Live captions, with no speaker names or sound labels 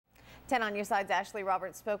10 on your side's Ashley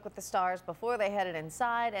Roberts spoke with the stars before they headed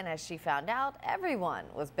inside, and as she found out, everyone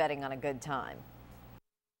was betting on a good time.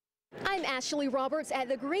 I'm Ashley Roberts at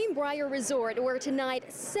the Greenbriar Resort, where tonight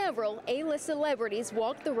several A-list celebrities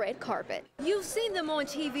walked the red carpet. You've seen them on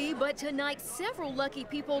TV, but tonight several lucky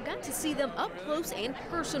people got to see them up close and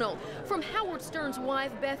personal. From Howard Stern's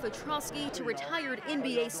wife Beth Ostrowski to retired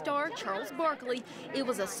NBA star Charles Barkley, it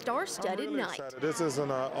was a star-studded night. Excited. This is an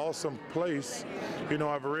awesome place. You know,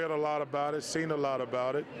 I've read a lot about it, seen a lot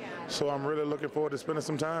about it, so I'm really looking forward to spending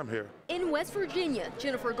some time here. In West Virginia,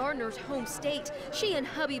 Jennifer Gardner's home state, she and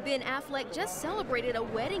hubby Ben Affleck just celebrated a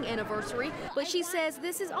wedding anniversary, but she says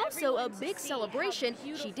this is also a big celebration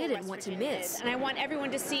she didn't want to miss. And I want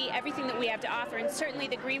everyone to see everything that we have to offer, and certainly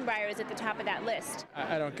the Greenbriar is at the top of that list.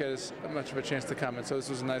 I don't get as much of a chance to come, and so this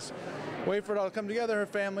was a nice way for it all to come together. Her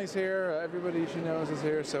family's here, everybody she knows is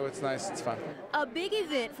here, so it's nice, it's fun. A big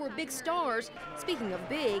event for big stars. Speaking of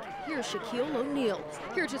big, here's Shaquille O'Neal,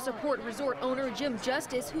 here to support resort owner Jim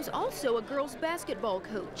Justice, who's also a girls basketball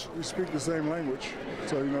coach. We speak the same language,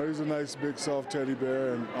 so you know he's a nice big soft teddy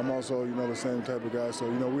bear, and I'm also the same type of guy. So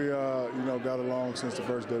we got along since the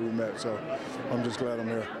first day we met. So I'm just glad I'm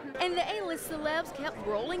here. And the A-list celebs kept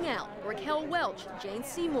rolling out. Raquel Welch, Jane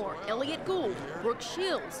Seymour, Elliott Gould, Brooke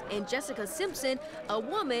Shields, and Jessica Simpson, a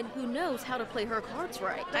woman who knows how to play her cards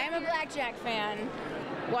right. I am a blackjack fan.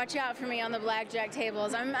 Watch out for me on the blackjack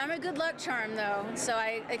tables. I'm a good luck charm, though, so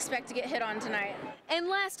I expect to get hit on tonight. And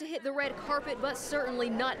last to hit the red carpet, but certainly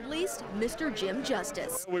not least, Mr. Jim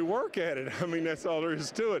Justice. We work at it. I mean, that's all there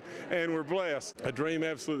is to it, and we're blessed. A dream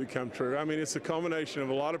absolutely come true. I mean, it's a culmination of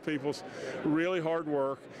a lot of people's really hard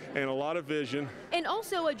work and a lot of vision. And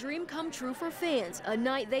also a dream come true for fans, a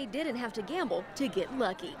night they didn't have to gamble to get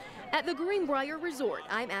lucky. At the Greenbriar Resort,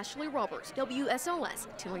 I'm Ashley Roberts, WSLS,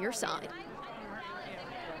 10 on your side.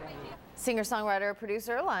 Singer-songwriter,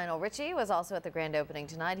 producer Lionel Richie was also at the grand opening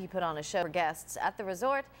tonight. He put on a show for guests at the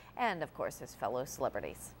resort and, of course, his fellow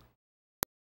celebrities.